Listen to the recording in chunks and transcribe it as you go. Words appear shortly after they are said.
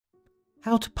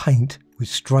How to paint with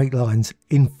straight lines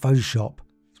in Photoshop.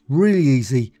 It's really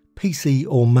easy, PC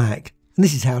or Mac, and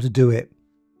this is how to do it.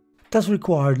 It does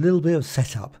require a little bit of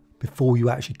setup before you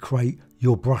actually create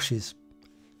your brushes.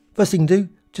 First thing to do,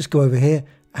 just go over here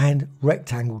and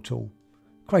rectangle tool.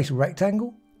 Create a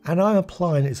rectangle, and I'm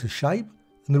applying it as a shape,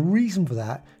 and the reason for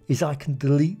that is I can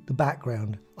delete the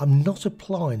background. I'm not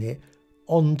applying it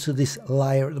onto this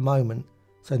layer at the moment.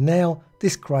 So now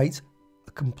this creates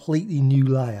a completely new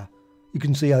layer. You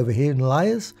can see over here in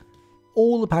layers,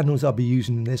 all the panels I'll be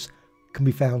using in this can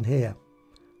be found here.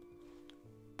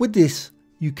 With this,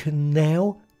 you can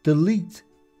now delete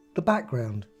the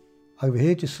background. Over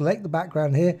here, just select the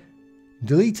background here,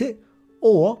 delete it,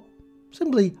 or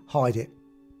simply hide it.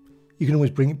 You can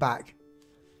always bring it back.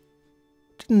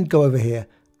 Then go over here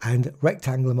and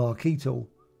rectangular marquee tool.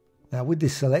 Now with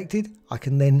this selected, I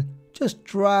can then just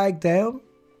drag down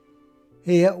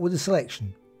here with the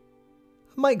selection.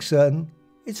 Make certain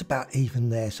it's about even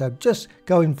there. So just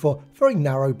going for a very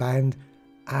narrow band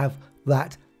of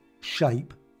that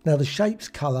shape. Now the shape's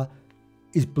colour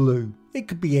is blue. It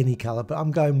could be any colour, but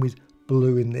I'm going with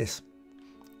blue in this.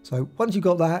 So once you've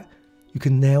got that, you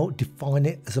can now define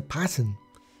it as a pattern.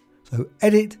 So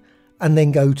edit and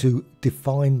then go to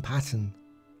define pattern.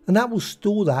 And that will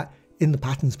store that in the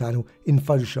patterns panel in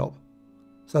Photoshop.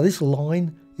 So this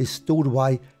line is stored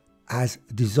away as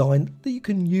a design that you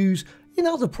can use in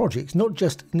other projects, not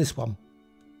just in this one.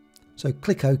 So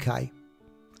click OK.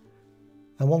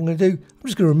 And what I'm going to do, I'm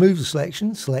just going to remove the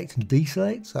selection, select and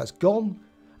deselect, so that's gone.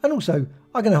 And also,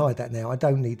 I'm going to hide that now, I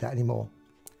don't need that anymore.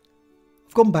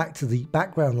 I've gone back to the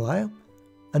background layer,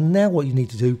 and now what you need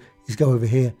to do is go over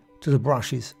here to the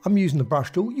brushes. I'm using the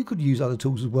brush tool, you could use other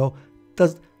tools as well,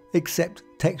 does accept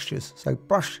textures. So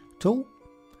brush tool,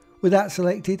 with that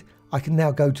selected, I can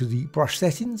now go to the brush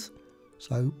settings.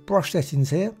 So brush settings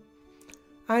here,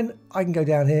 and I can go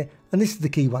down here, and this is the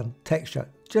key one, texture.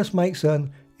 Just make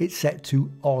certain it's set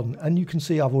to on, and you can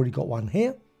see I've already got one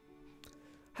here.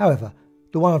 However,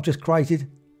 the one I've just created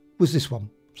was this one,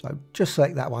 so just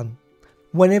select that one.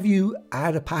 Whenever you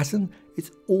add a pattern,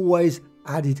 it's always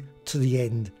added to the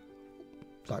end.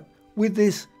 So with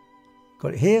this,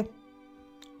 got it here,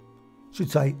 should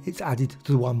say it's added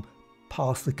to the one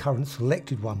past the current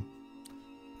selected one.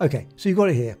 Okay, so you've got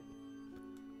it here.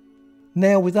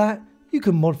 Now with that, you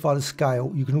can modify the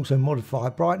scale, you can also modify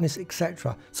brightness,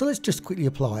 etc. So let's just quickly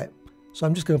apply it. So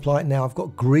I'm just going to apply it now. I've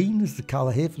got green as the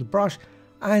colour here for the brush,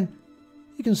 and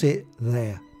you can see it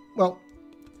there. Well,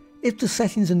 if the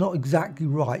settings are not exactly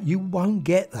right, you won't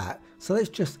get that. So let's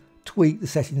just tweak the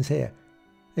settings here.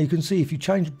 Now you can see if you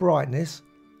change brightness,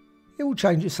 it will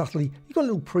change it subtly. You've got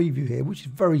a little preview here, which is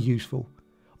very useful.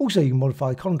 Also, you can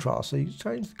modify the contrast. So you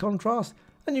change the contrast,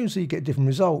 and you can see you get different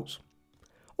results.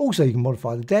 Also, you can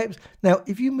modify the depth. Now,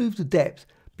 if you move the depth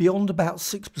beyond about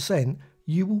 6%,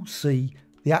 you will see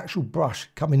the actual brush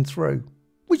coming through,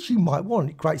 which you might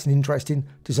want. It creates an interesting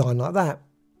design like that,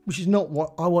 which is not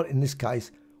what I want in this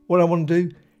case. What I want to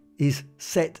do is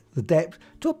set the depth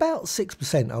to about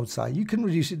 6%, I would say. You can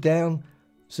reduce it down,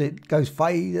 so it goes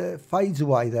fades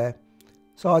away there.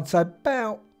 So I'd say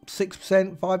about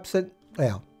 6%, 5%,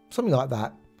 yeah, something like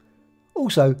that.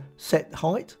 Also, set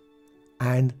height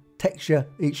and texture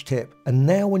each tip, and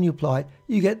now when you apply it,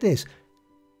 you get this.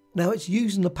 Now it's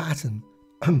using the pattern.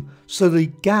 So the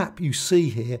gap you see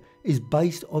here is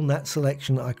based on that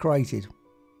selection that I created.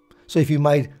 So if you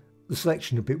made the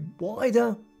selection a bit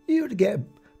wider, you would get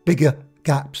bigger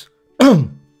gaps in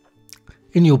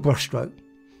your brush stroke.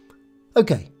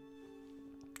 Okay,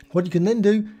 what you can then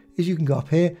do is you can go up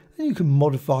here and you can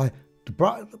modify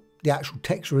the actual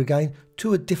texture again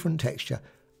to a different texture.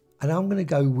 And I'm going to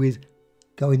go with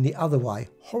going the other way,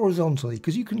 horizontally,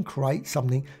 because you can create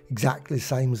something exactly the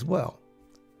same as well.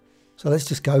 So let's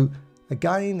just go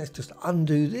again, let's just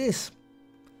undo this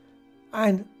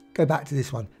and go back to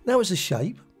this one. Now it's a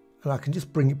shape, and I can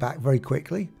just bring it back very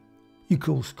quickly. You of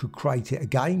course could create it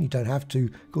again, you don't have to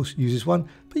of course use this one,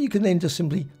 but you can then just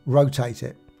simply rotate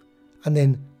it and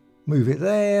then move it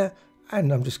there,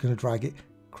 and I'm just going to drag it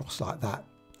across like that.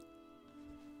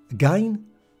 Again,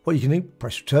 what you can do,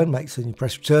 press return, make sure you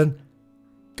press return,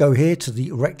 go here to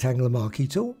the rectangular marquee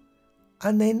tool,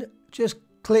 and then just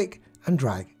click and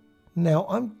drag.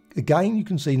 Now again, you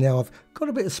can see now I've got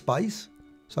a bit of space,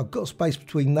 so I've got space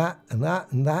between that and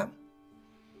that and that.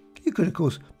 You could of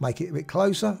course make it a bit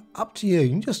closer, up to you. You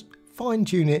can just fine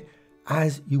tune it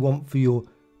as you want for your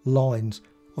lines.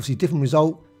 Obviously different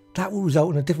result, that will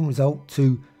result in a different result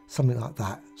to something like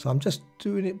that. So I'm just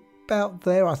doing it about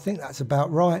there. I think that's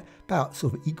about right, about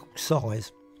sort of equal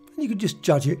size. And you can just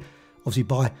judge it obviously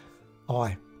by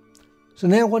eye. So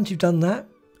now once you've done that,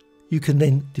 you can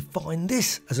then define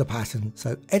this as a pattern.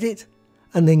 So edit,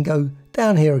 and then go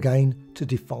down here again to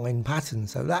define pattern.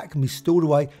 So that can be stored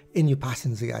away in your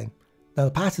patterns again. Now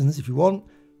the patterns, if you want,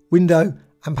 window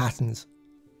and patterns.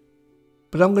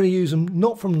 But I'm going to use them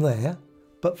not from there,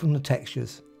 but from the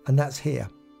textures, and that's here.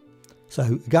 So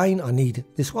again, I need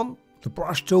this one, the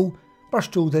brush tool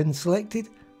then selected,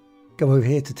 go over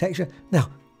here to texture. Now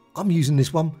I'm using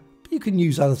this one, but you can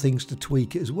use other things to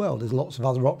tweak it as well. There's lots of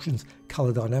other options,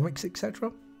 color dynamics,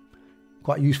 etc.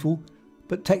 Quite useful,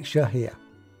 but texture here.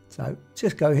 So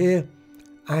just go here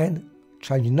and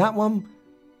changing that one,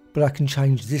 but I can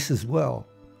change this as well.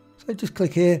 So just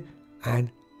click here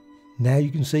and now you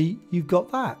can see you've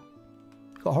got that.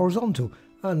 You've got horizontal.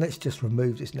 And let's just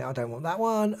remove this now. I don't want that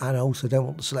one, and I also don't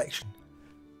want the selection.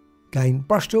 Again,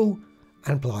 brush tool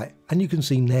and apply it. And you can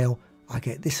see now I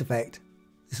get this effect,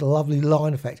 this lovely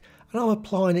line effect. And I'm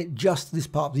applying it just to this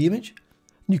part of the image.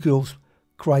 And you could also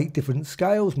create different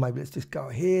scales. Maybe let's just go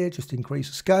here, just increase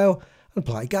the scale and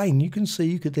apply again. You can see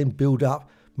you could then build up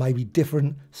maybe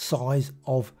different size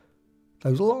of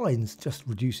those lines. Just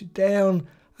reduce it down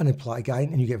and apply again,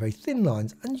 and you get very thin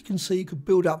lines. And you can see you could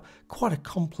build up quite a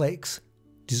complex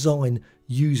design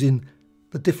using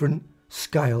the different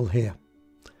scale here.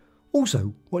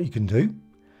 Also, what you can do,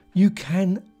 you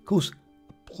can of course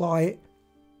apply it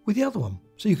with the other one,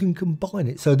 so you can combine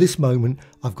it. So this moment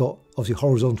I've got obviously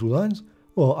horizontal lines.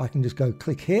 Well, I can just go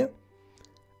click here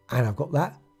and I've got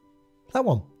that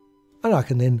one, and I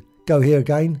can then go here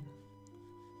again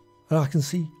and I can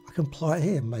see I can apply it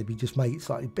here. Maybe just make it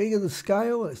slightly bigger, the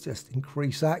scale. Let's just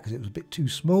increase that because it was a bit too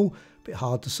small, a bit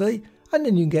hard to see. And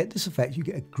then you can get this effect, you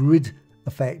get a grid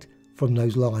effect from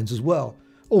those lines as well.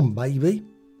 Or maybe,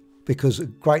 because a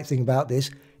great thing about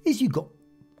this is you've got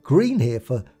green here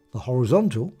for the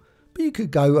horizontal, but you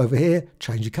could go over here,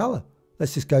 change the colour.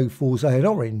 Let's just go for, say, an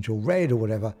orange or red or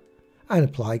whatever, and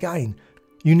apply again.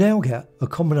 You now get a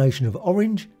combination of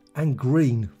orange and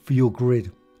green for your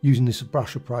grid using this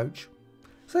brush approach.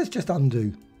 So let's just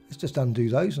undo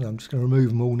those, and I'm just going to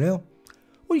remove them all now.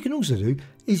 What you can also do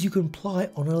is you can apply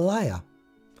it on a layer.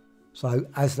 So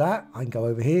as that, I can go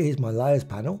over here, here's my layers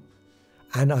panel,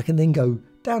 and I can then go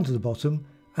down to the bottom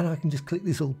and I can just click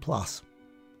this little plus.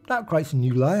 That creates a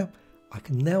new layer. I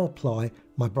can now apply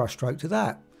my brush stroke to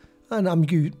that. And I'm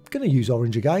going to use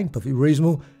orange again, perfectly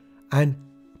reasonable, and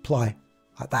apply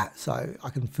like that. So I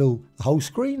can fill the whole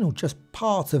screen or just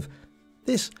part of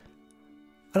this,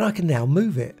 and I can now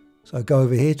move it. So I go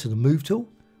over here to the move tool.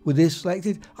 With this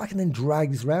selected, I can then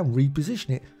drag this around,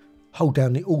 reposition it, hold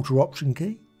down the Alt or Option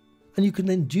key, and you can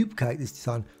then duplicate this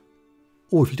design.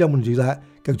 Or if you don't want to do that,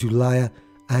 go to Layer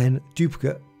and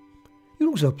Duplicate. You can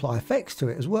also apply effects to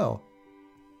it as well.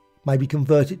 Maybe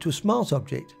convert it to a smart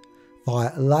object.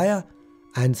 Via Layer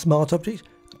and Smart Object,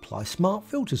 apply Smart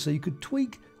Filter, so you could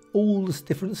tweak all the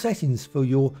different settings for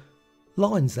your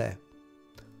lines there.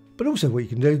 But also what you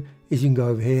can do is you can go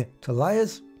over here to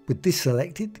Layers, with this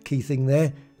selected, the key thing there,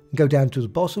 and go down to the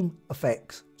bottom,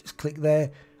 Effects. Just click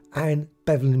there and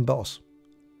Bevel and Emboss.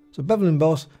 So Bevel and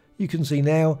Emboss, you can see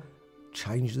now,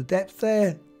 change the depth there,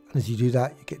 and as you do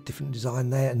that you get different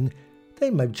design there, and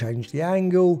then maybe change the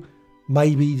angle,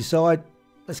 maybe decide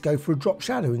let's go for a drop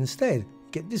shadow instead,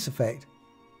 get this effect.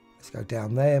 Let's go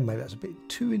down there, maybe that's a bit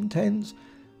too intense,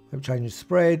 maybe change the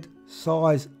spread,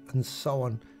 size and so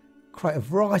on. Create a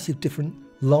variety of different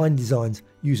line designs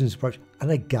using this approach,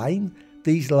 and again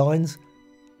these lines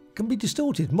can be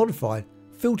distorted, modified,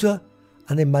 filter,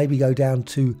 and then maybe go down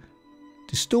to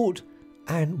distort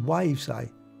and wave, say,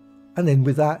 and then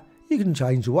with that you can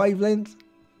change the wavelength,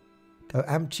 go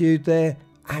amplitude there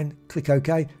and click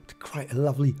OK to create a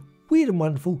lovely, weird and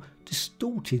wonderful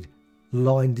distorted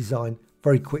line design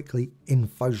very quickly in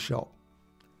Photoshop.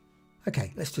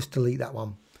 Okay, let's just delete that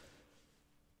one.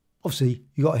 Obviously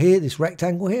you got here this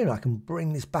rectangle here, and I can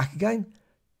bring this back again.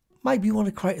 Maybe you want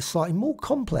to create a slightly more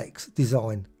complex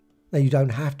design. Now you don't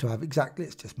have to have exactly,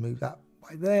 let's just move that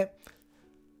way there.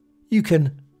 You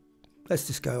can, let's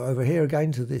just go over here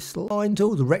again to this line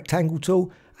tool, the rectangle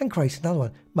tool, and create another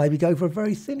one. Maybe go for a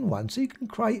very thin one, so you can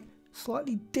create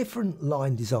slightly different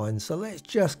line designs. So let's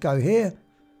just go here,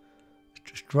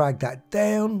 just drag that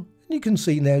down, and you can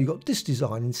see now you've got this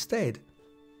design instead.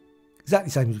 Exactly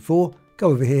the same as before. Go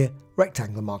over here,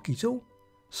 rectangle marquee tool,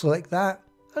 select that,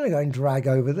 and again drag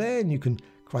over there, and you can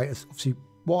create obviously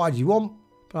wide you want,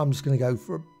 but I'm just going to go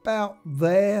for about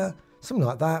there, something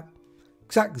like that.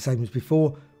 Exactly the same as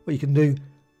before. What you can do,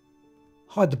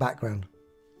 hide the background,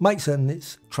 make certain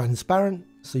it's transparent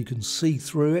so you can see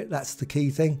through it, that's the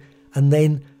key thing, and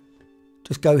then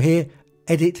just go here,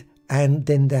 edit, and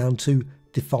then down to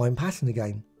define pattern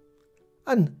again.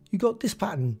 And you got this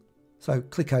pattern So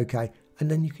click OK,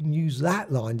 and then you can use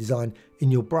that line design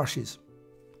in your brushes.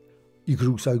 You could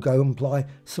also go and apply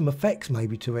some effects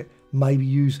maybe to it. Maybe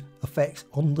use effects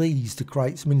on these to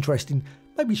create some interesting,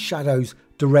 maybe shadows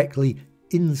directly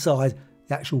inside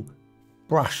the actual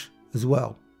brush as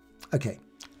well. Okay,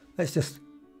 let's just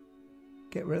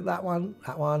get rid of that one,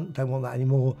 don't want that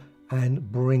anymore,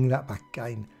 and bring that back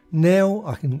again. Now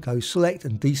I can go select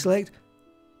and deselect.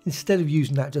 Instead of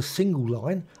using that just single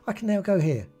line, I can now go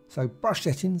here. So brush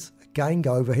settings, again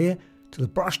go over here to the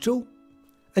brush tool,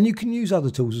 and you can use other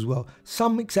tools as well.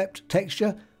 Some accept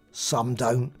texture, some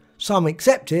don't. Some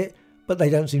accept it, but they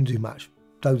don't seem to do much.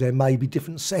 Though there may be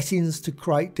different settings to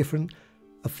create different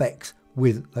effects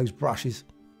with those brushes.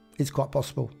 It's quite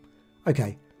possible.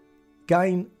 Okay,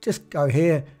 again, just go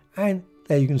here, and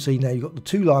there you can see now you've got the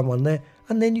 2-line one there,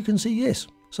 and then you can see this.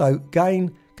 So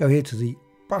again, go here to the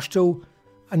brush tool,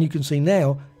 and you can see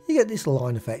now you get this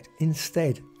line effect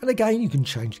instead. And again, you can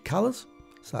change the colours.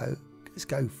 So let's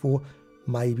go for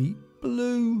maybe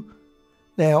blue.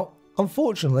 Now,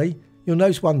 unfortunately, you'll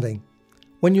notice one thing.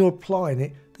 When you're applying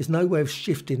it, there's no way of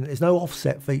shifting. There's no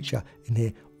offset feature in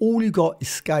here. All you got is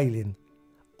scaling.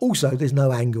 Also, there's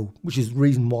no angle, which is the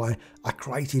reason why I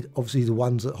created obviously the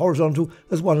ones that are horizontal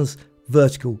as well as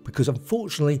vertical, because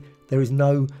unfortunately there is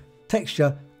no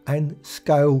texture and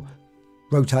scale,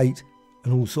 rotate,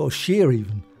 and all sort of shear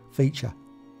even feature,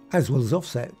 as well as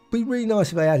offset. It'd be really nice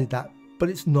if they added that, but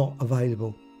it's not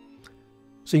available.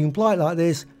 So you can apply it like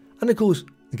this, and of course,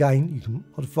 again, you can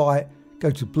modify it,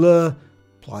 go to blur,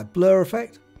 apply a blur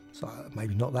effect. So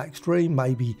maybe not that extreme,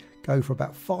 maybe go for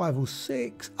about 5 or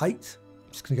 6, 8.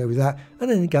 I'm just going to go with that. And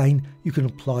then again, you can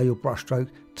apply your brush stroke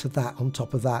to that on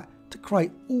top of that to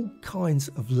create all kinds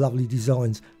of lovely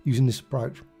designs using this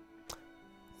approach.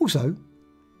 Also,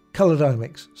 color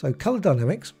dynamics. So color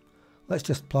dynamics, let's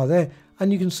just apply there.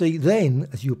 And you can see then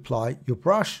as you apply your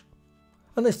brush,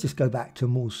 and let's just go back to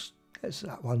more, that's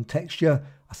that one, texture.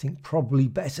 I think probably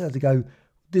better to go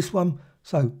this one.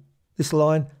 So this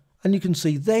line, and you can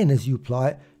see then as you apply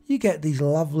it, you get these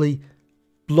lovely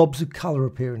blobs of color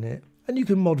appearing in it. And you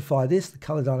can modify this, the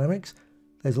color dynamics.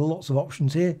 There's lots of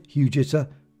options here: hue jitter,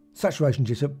 saturation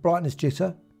jitter, brightness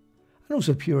jitter, and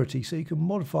also purity. So you can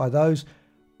modify those.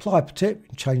 Apply per tip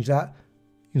and change that.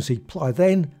 You can see apply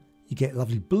then, you get a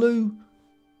lovely blue.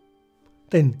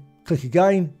 Then click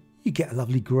again, you get a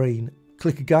lovely green.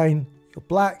 Click again, you're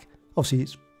black. Obviously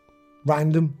it's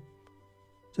random.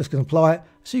 Just going to apply it.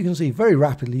 So you can see very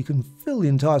rapidly you can fill the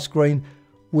entire screen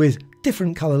with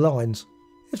different colour lines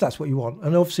if that's what you want.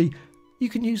 And obviously you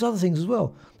can use other things as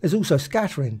well. There's also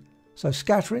scattering. So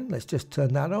scattering, let's just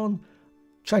turn that on,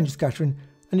 change the scattering,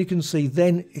 and you can see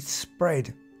then it's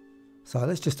spread. So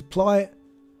let's just apply it,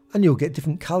 and you'll get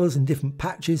different colours and different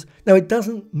patches. Now it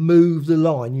doesn't move the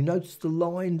line. You notice the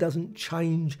line doesn't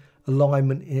change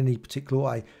alignment in any particular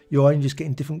way. You're only just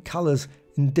getting different colours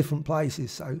in different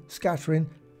places. So scattering,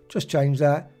 just change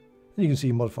that, and you can see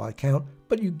you modify the count,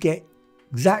 but you get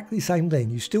exactly the same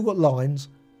thing. You've still got lines,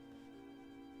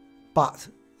 but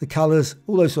the colours,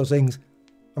 all those sorts of things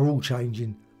are all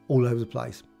changing all over the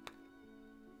place.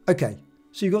 Okay,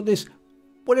 so you've got this.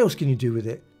 What else can you do with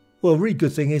it? Well, a really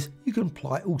good thing is you can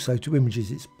apply it also to images.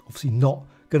 It's obviously not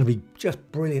going to be just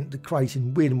brilliant to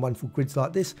creating weird and wonderful grids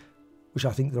like this, which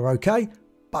I think they're okay,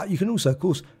 but you can also, of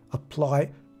course, apply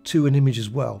it to an image as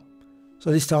well.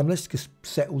 So this time, let's just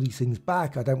set all these things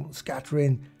back. I don't want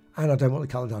scattering, and I don't want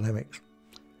the color dynamics.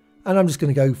 And I'm just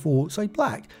going to go for, say,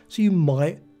 black. So you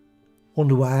might want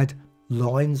to add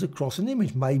lines across an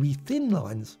image, maybe thin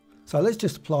lines. So let's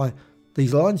just apply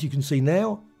these lines. You can see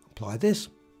now, apply this,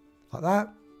 like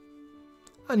that.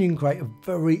 And you can create a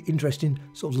very interesting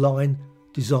sort of line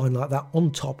design like that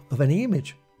on top of any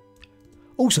image.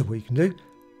 Also, what you can do,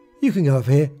 you can go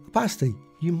over here, opacity.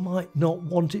 You might not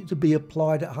want it to be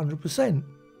applied at 100%.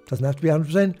 Doesn't have to be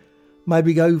 100%.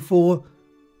 Maybe go for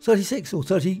 36 or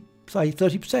 30, say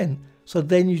 30%. So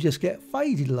then you just get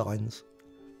faded lines.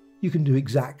 You can do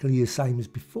exactly the same as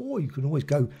before. You can always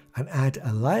go and add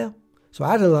a layer. So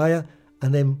add a layer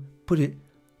and then put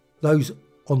those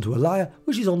onto a layer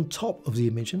which is on top of the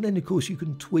image, and then of course you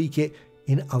can tweak it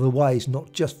in other ways,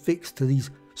 not just fixed to these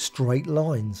straight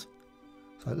lines.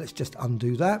 So let's just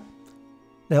undo that.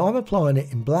 Now I'm applying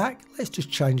it in black. Let's just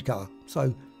change colour. So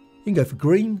you can go for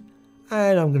green,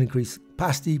 and I'm going to increase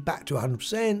opacity back to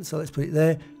 100%. So let's put it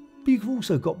there. But you've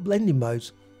also got blending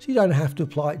modes, so you don't have to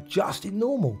apply it just in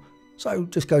normal. So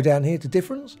just go down here to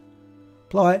difference,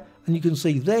 apply it, and you can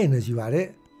see then as you add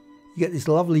it, you get this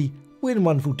lovely weird and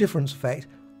wonderful difference effect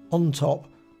on top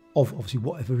of obviously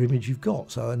whatever image you've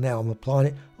got. So now I'm applying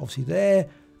it obviously there,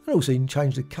 and also you can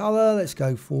change the colour. Let's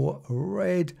go for a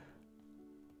red,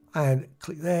 and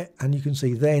click there, and you can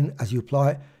see then as you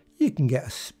apply it, you can get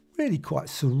a really quite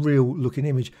surreal looking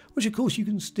image, which of course you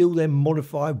can still then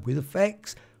modify with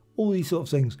effects, all these sort of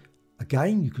things.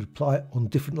 Again, you could apply it on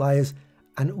different layers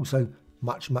and also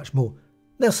much more.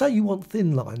 Now say you want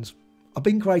thin lines. I've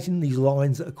been creating these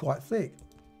lines that are quite thick.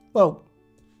 Well,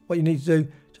 what you need to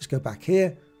do, just go back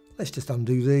here. Let's just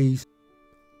undo these.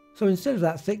 So instead of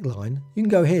that thick line, you can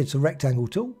go here to rectangle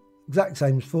tool, exact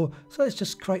same as before. So let's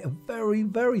just create a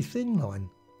very thin line,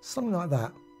 something like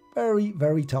that,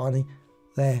 very tiny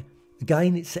there.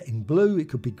 Again, it's set in blue, it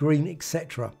could be green,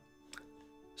 etc.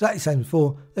 Exactly the same as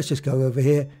before. Let's just go over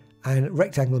here and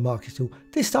rectangular marquee tool.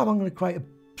 This time I'm going to create a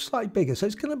slightly bigger, so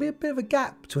it's going to be a bit of a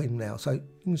gap between them now. So you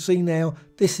can see now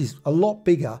this is a lot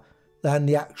bigger than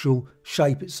the actual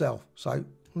shape itself. So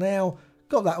now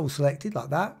got that all selected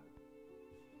like that.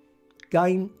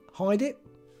 Again, hide it.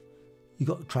 You've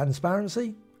got the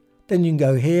transparency. Then you can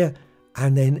go here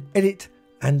and then edit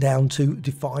and down to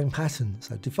define pattern.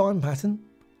 So define pattern.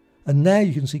 And now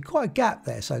you can see quite a gap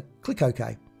there. So click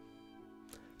OK.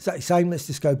 Exactly the same. Let's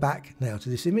just go back now to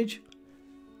this image.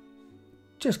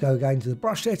 Just go again to the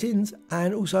brush settings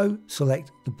and also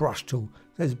select the brush tool.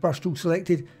 There's the brush tool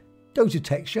selected. Go to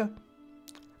texture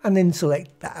and then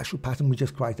select that actual pattern we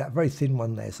just created, that very thin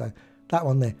one there. So that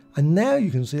one there. And now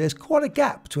you can see there's quite a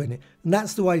gap between it. And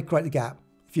that's the way to create the gap.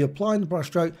 If you're applying the brush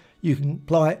stroke, you can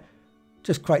apply it,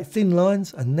 just create thin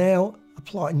lines and now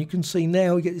apply it. And you can see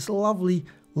now you get this lovely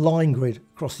line grid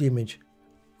across the image,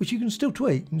 which you can still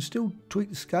tweak. You can still tweak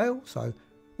the scale. So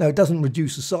now it doesn't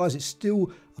reduce the size, it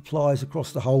still applies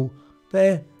across the whole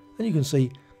there. And you can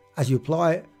see as you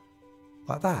apply it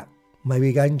like that. Maybe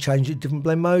again, change it to different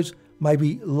blend modes.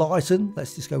 Maybe lighten.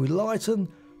 Let's just go with lighten.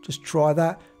 Just try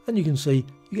that. And you can see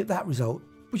you get that result,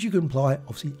 which you can apply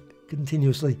obviously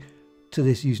continuously to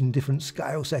this using different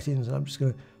scale settings. And I'm just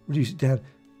going to reduce it down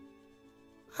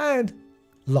and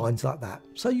lines like that.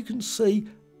 So you can see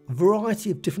a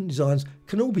variety of different designs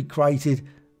can all be created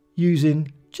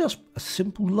using just a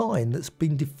simple line that's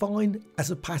been defined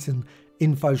as a pattern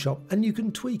in Photoshop. And you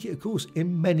can tweak it, of course,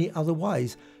 in many other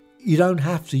ways. You don't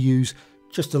have to use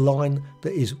just a line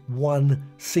that is one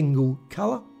single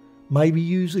color. Maybe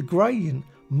use a gradient.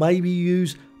 Maybe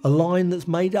use a line that's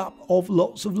made up of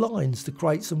lots of lines to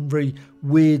create some very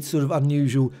weird, sort of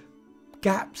unusual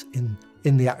gaps in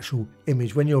the actual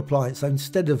image when you're applying it. So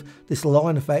instead of this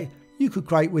line effect, you could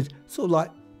create with sort of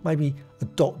like maybe a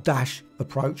dot dash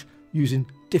approach using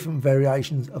different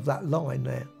variations of that line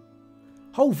there.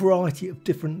 Whole variety of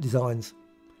different designs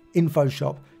in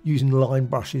Photoshop using line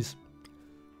brushes.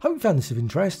 Hope you found this of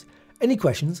interest. Any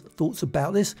questions, thoughts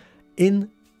about this in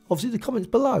obviously the comments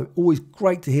below. Always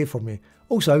great to hear from you.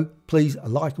 Also, please a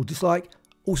like or dislike.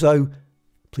 Also,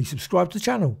 please subscribe to the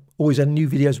channel. Always have new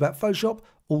videos about Photoshop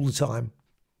all the time.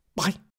 Bye.